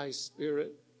my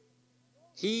spirit.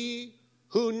 He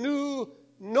who knew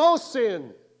no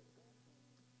sin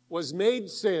was made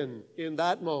sin in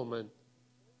that moment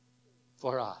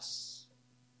for us.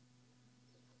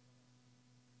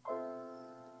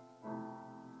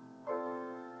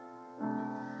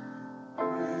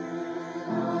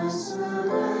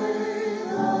 Survey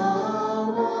the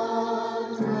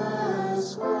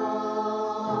wondrous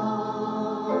cross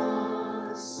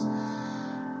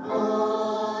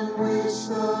on which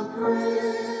the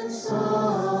Prince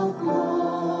of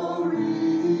Glory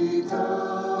died.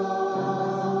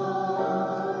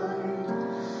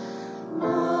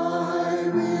 My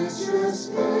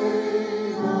richest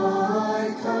gain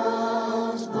I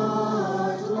count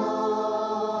but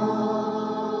loss.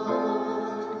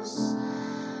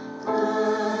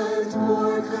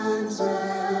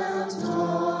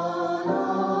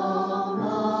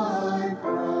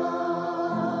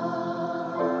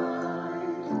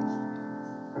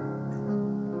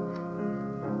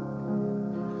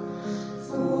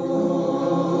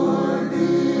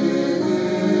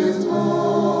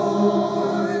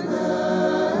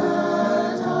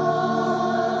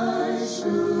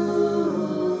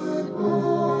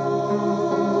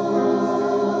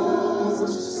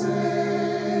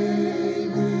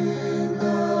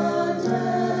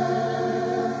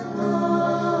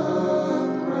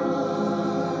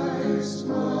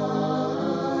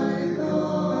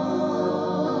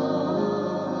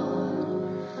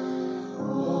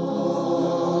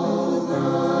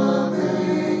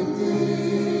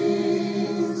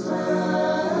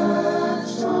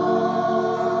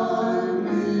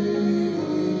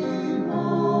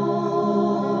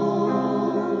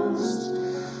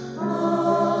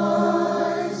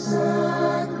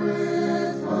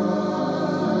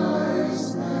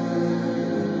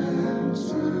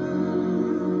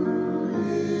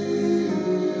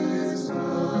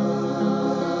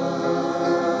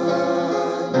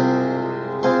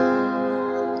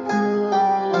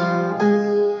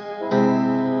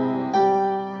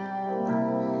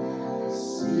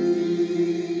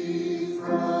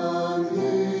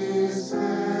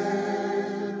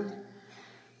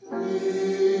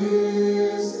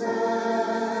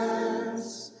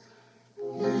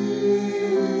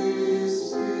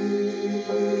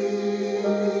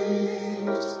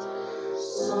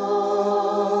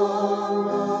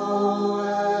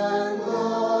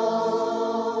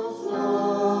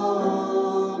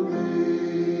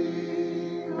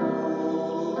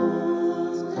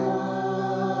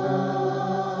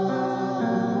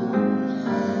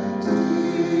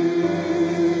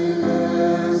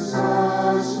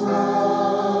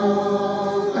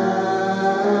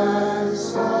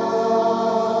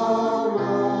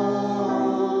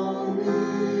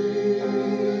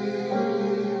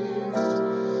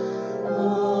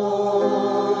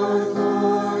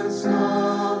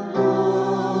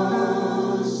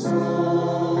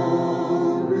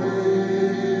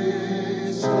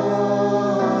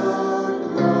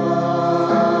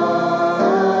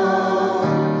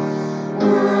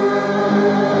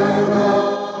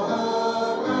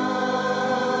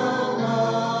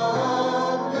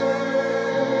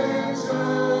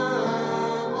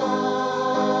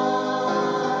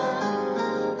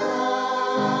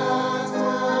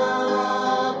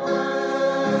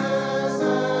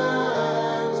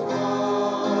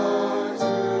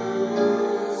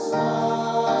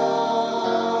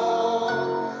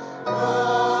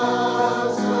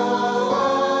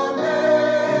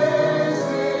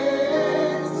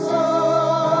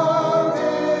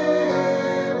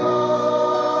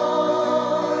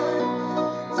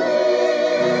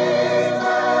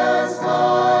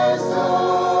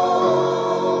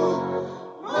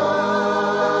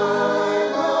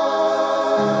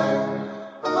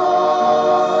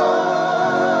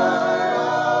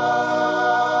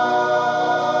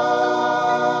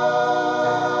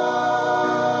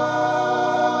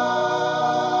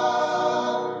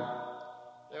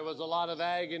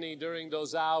 agony during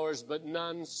those hours, but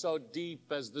none so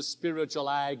deep as the spiritual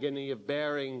agony of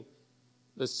bearing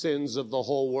the sins of the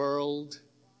whole world.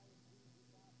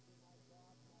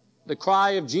 The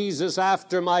cry of Jesus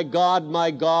after my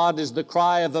God, is the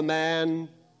cry of a man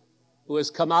who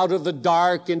has come out of the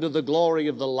dark into the glory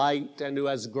of the light and who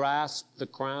has grasped the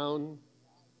crown.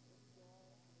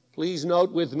 Please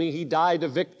note with me, he died a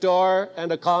victor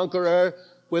and a conqueror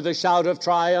with a shout of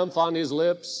triumph on his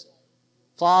lips.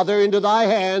 Father, into thy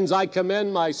hands I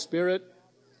commend my spirit.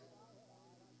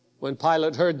 When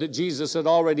Pilate heard that Jesus had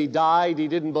already died, he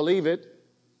didn't believe it.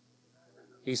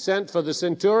 He sent for the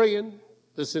centurion.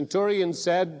 The centurion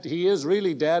said, he is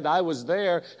really dead. I was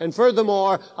there. And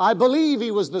furthermore, I believe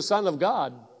he was the Son of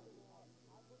God.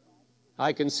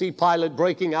 I can see Pilate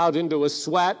breaking out into a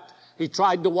sweat. He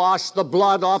tried to wash the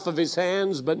blood off of his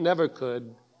hands, but never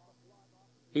could.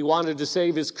 He wanted to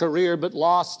save his career, but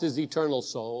lost his eternal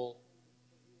soul.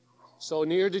 So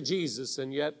near to Jesus,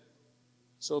 and yet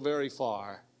so very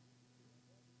far.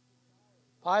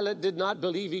 Pilate did not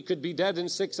believe he could be dead in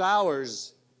 6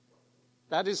 hours.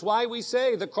 That is why we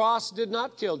say the cross did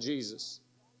not kill Jesus.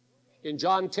 In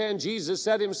John 10, Jesus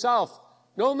said himself,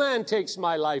 no man takes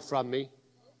my life from me.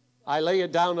 I lay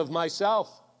it down of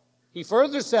myself. He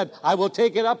further said, I will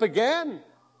take it up again.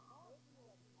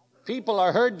 People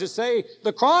are heard to say,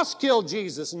 the cross killed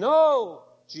Jesus. No,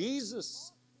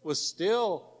 Jesus was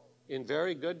still in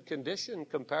very good condition,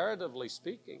 comparatively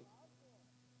speaking.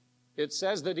 It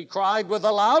says that he cried with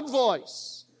a loud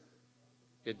voice.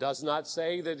 It does not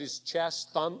say that his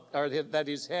chest thumped, or that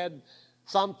his head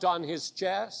thumped on his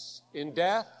chest in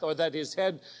death, or that his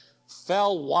head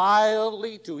fell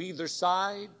wildly to either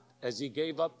side as he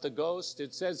gave up the ghost.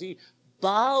 It says he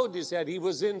bowed his head. He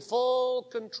was in full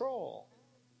control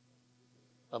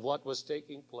of what was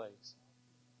taking place.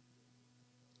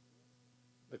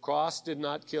 The cross did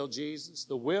not kill Jesus.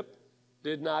 The whip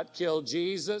did not kill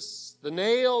Jesus. The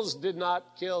nails did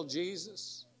not kill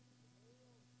Jesus.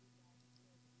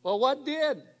 Well, what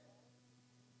did?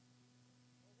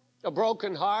 A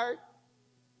broken heart.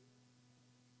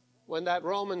 When that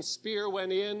Roman spear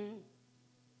went in,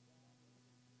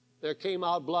 there came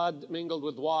out blood mingled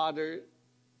with water.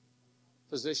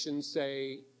 Physicians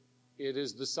say it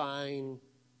is the sign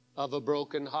of a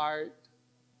broken heart.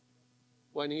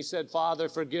 When he said, Father,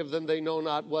 forgive them, they know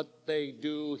not what they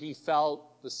do, he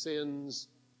felt the sins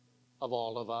of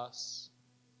all of us.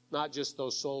 Not just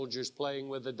those soldiers playing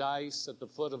with the dice at the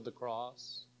foot of the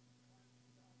cross.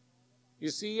 You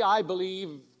see, I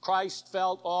believe Christ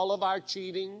felt all of our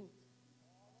cheating,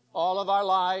 all of our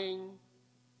lying,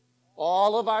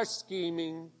 all of our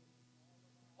scheming,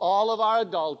 all of our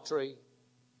adultery,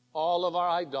 all of our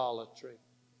idolatry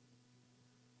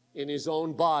in his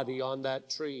own body on that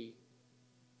tree.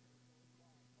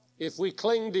 If we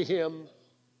cling to him,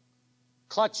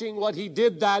 clutching what he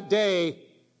did that day,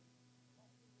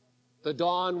 the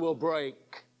dawn will break,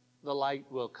 the light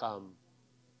will come.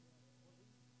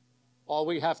 All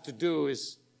we have to do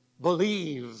is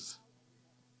believe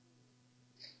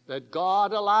that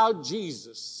God allowed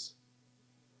Jesus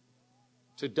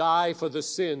to die for the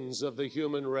sins of the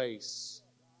human race.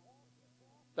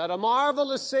 That a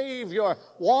marvelous Savior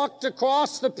walked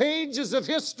across the pages of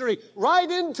history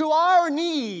right into our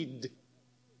need,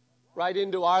 right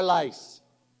into our life.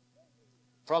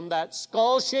 From that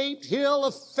skull-shaped hill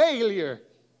of failure,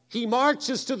 he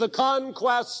marches to the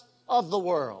conquest of the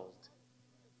world.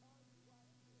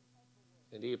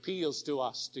 And he appeals to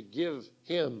us to give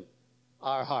him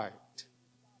our heart.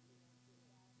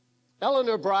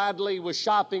 Eleanor Bradley was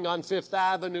shopping on Fifth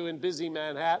Avenue in busy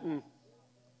Manhattan.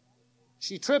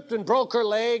 She tripped and broke her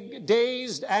leg,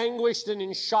 dazed, anguished, and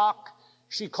in shock.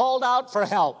 She called out for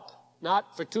help,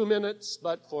 not for 2 minutes,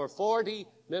 but for 40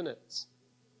 minutes.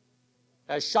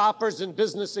 As shoppers and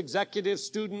business executives,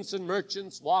 students and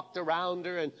merchants walked around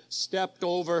her and stepped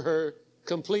over her,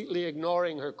 completely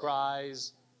ignoring her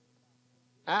cries.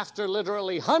 After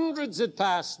literally hundreds had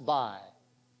passed by,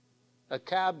 a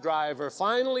cab driver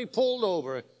finally pulled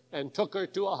over and took her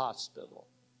to a hospital.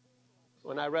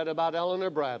 When I read about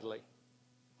Eleanor Bradley,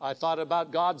 I thought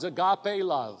about God's agape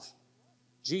love.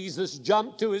 Jesus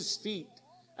jumped to his feet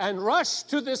and rushed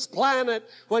to this planet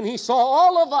when he saw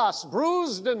all of us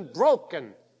bruised and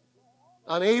broken,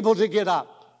 unable to get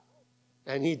up.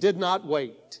 And he did not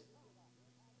wait.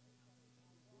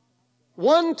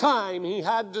 One time he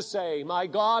had to say, my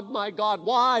God,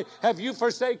 why have you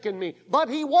forsaken me? But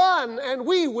he won, and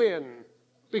we win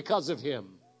because of him,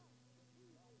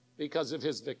 because of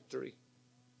his victory.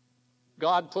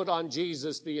 God put on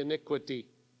Jesus the iniquity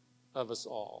of us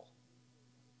all.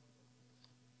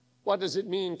 What does it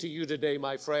mean to you today,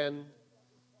 my friend?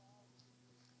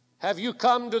 Have you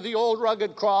come to the old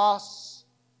rugged cross?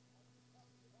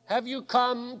 Have you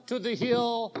come to the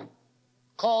hill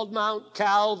called Mount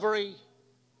Calvary?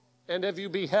 And have you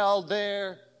beheld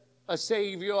there a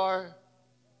Savior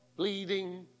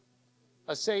bleeding,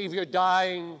 a Savior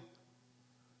dying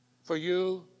for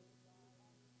you?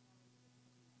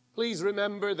 Please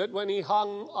remember that when he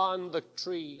hung on the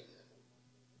tree,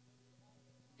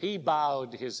 he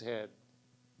bowed his head.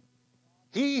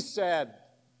 He said,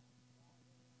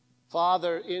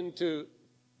 Father, into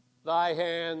thy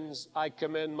hands I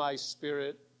commend my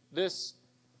spirit. This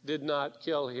did not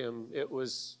kill him. It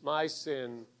was my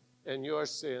sin and your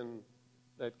sin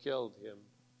that killed him.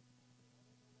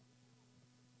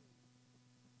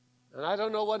 And I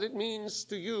don't know what it means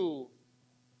to you,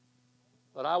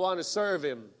 but I want to serve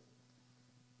him.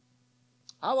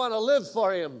 I want to live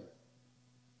for him.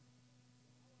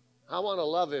 I want to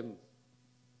love him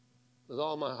with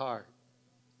all my heart.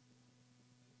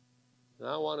 And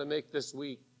I want to make this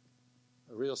week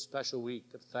a real special week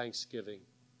of thanksgiving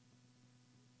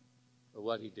for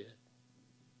what he did.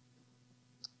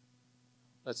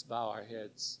 Let's bow our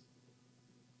heads.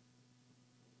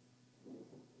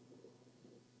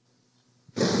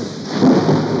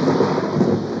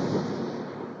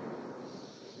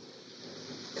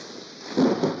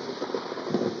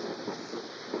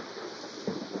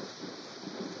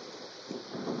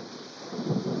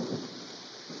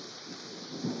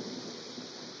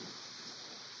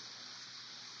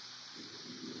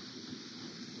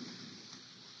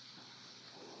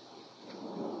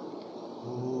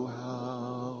 Oh,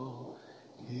 how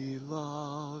he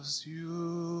loves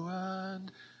you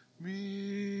and me.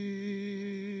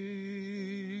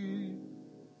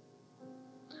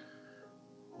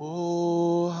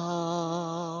 Oh,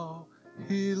 how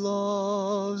he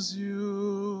loves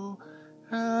you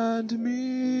and me.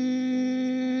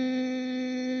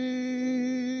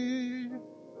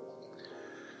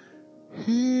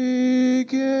 He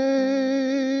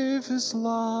gave his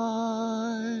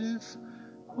life.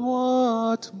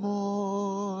 What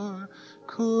more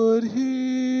could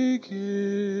he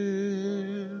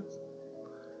give?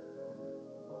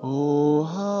 Oh,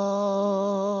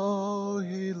 how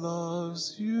he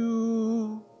loves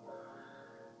you.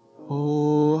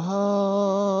 Oh,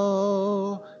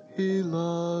 how he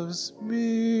loves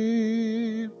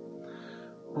me.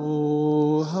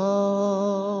 Oh,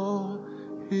 how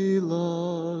he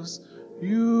loves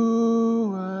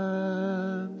you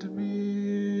and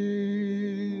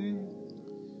me.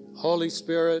 Holy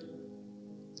Spirit,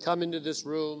 come into this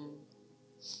room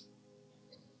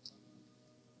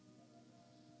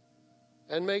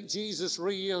and make Jesus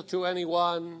real to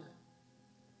anyone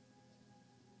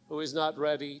who is not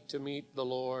ready to meet the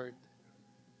Lord.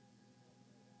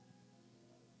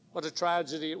 What a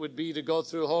tragedy it would be to go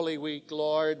through Holy Week,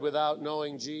 Lord, without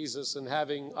knowing Jesus and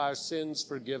having our sins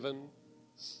forgiven.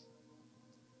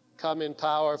 Come in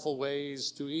powerful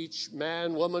ways to each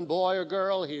man, woman, boy, or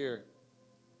girl here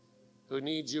who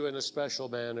needs you in a special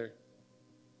manner.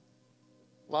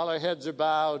 While our heads are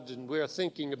bowed and we're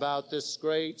thinking about this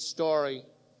great story,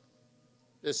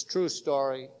 this true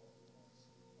story,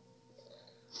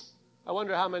 I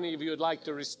wonder how many of you would like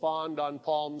to respond on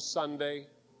Palm Sunday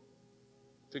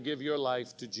to give your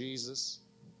life to Jesus.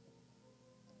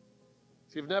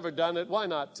 If you've never done it, why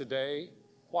not today?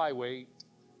 Why wait?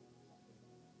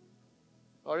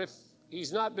 Or if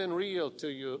he's not been real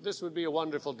to you, this would be a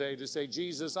wonderful day to say,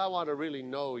 Jesus, I want to really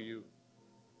know you.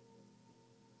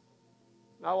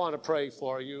 I want to pray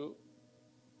for you.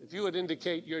 If you would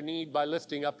indicate your need by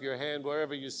lifting up your hand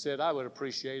wherever you sit, I would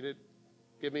appreciate it.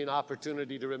 Give me an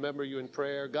opportunity to remember you in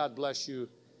prayer. God bless you.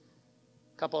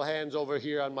 A couple hands over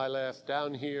here on my left,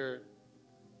 down here,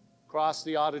 across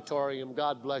the auditorium.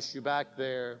 God bless you back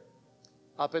there,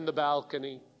 up in the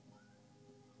balcony.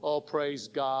 Oh, praise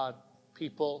God.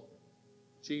 People,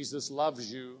 Jesus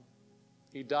loves you.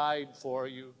 He died for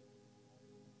you.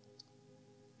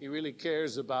 He really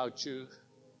cares about you.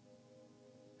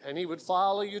 And he would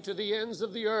follow you to the ends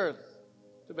of the earth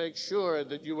to make sure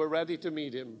that you were ready to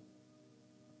meet him.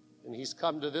 And he's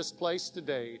come to this place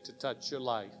today to touch your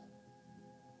life.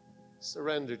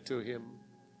 Surrender to him.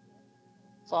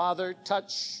 Father,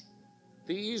 touch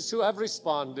these who have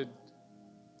responded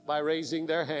by raising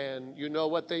their hand. You know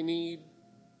what they need.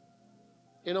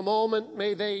 In a moment,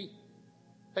 may they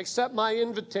accept my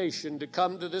invitation to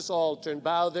come to this altar and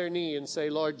bow their knee and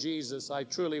say, Lord Jesus, I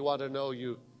truly want to know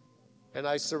you, and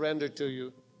I surrender to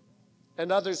you.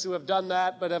 And others who have done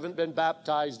that but haven't been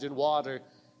baptized in water,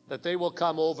 that they will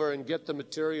come over and get the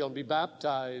material and be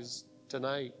baptized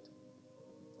tonight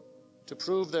to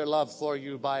prove their love for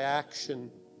you by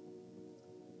action.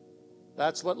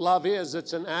 That's what love is.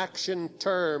 It's an action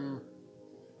term.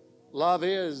 Love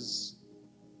is.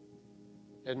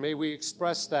 And may we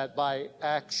express that by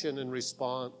action and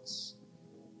response.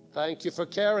 Thank you for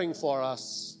caring for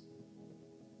us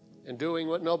and doing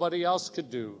what nobody else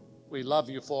could do. We love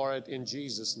you for it in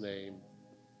Jesus' name.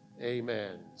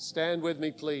 Amen. Stand with me,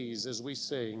 please, as we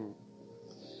sing.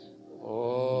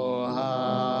 Oh,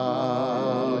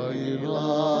 how he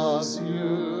loves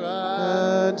you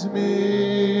and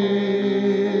me.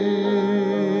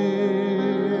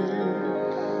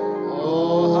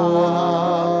 Oh,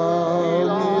 how he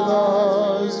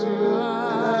loves you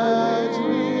and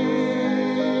me.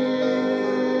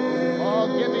 Oh,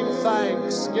 give him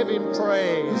thanks, give him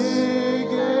praise. He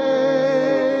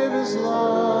gave his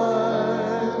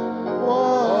life.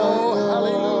 Oh,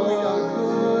 hallelujah.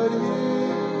 Could he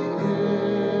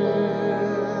give?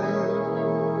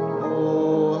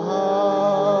 Oh,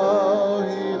 how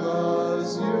he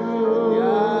loves you.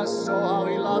 Yes, oh, how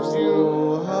he loves you.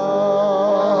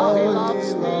 Oh, how he he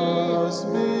loves me. loves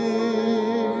me.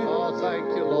 Oh, thank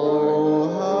you, Lord.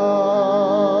 Oh,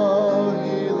 how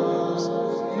he loves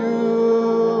you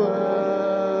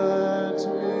and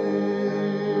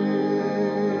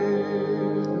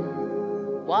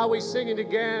me. While we sing it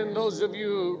again, those of you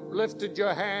who lifted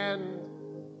your hand,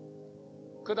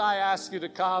 could I ask you to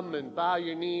come and bow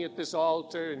your knee at this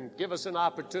altar and give us an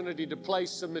opportunity to place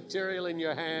some material in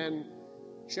your hand,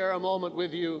 share a moment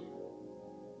with you,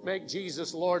 make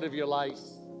Jesus Lord of your life.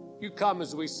 You come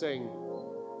as we sing.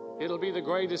 It'll be the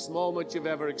greatest moment you've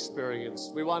ever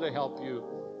experienced. We want to help you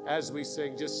as we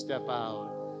sing. Just step out.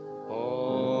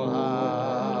 Oh,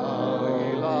 how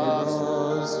he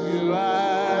loves you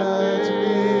and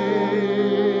me.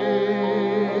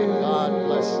 God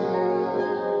bless you.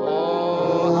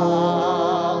 Oh,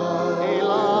 how he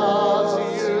loves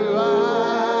you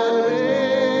and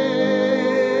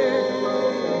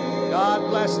me. God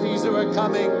bless these who are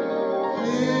coming.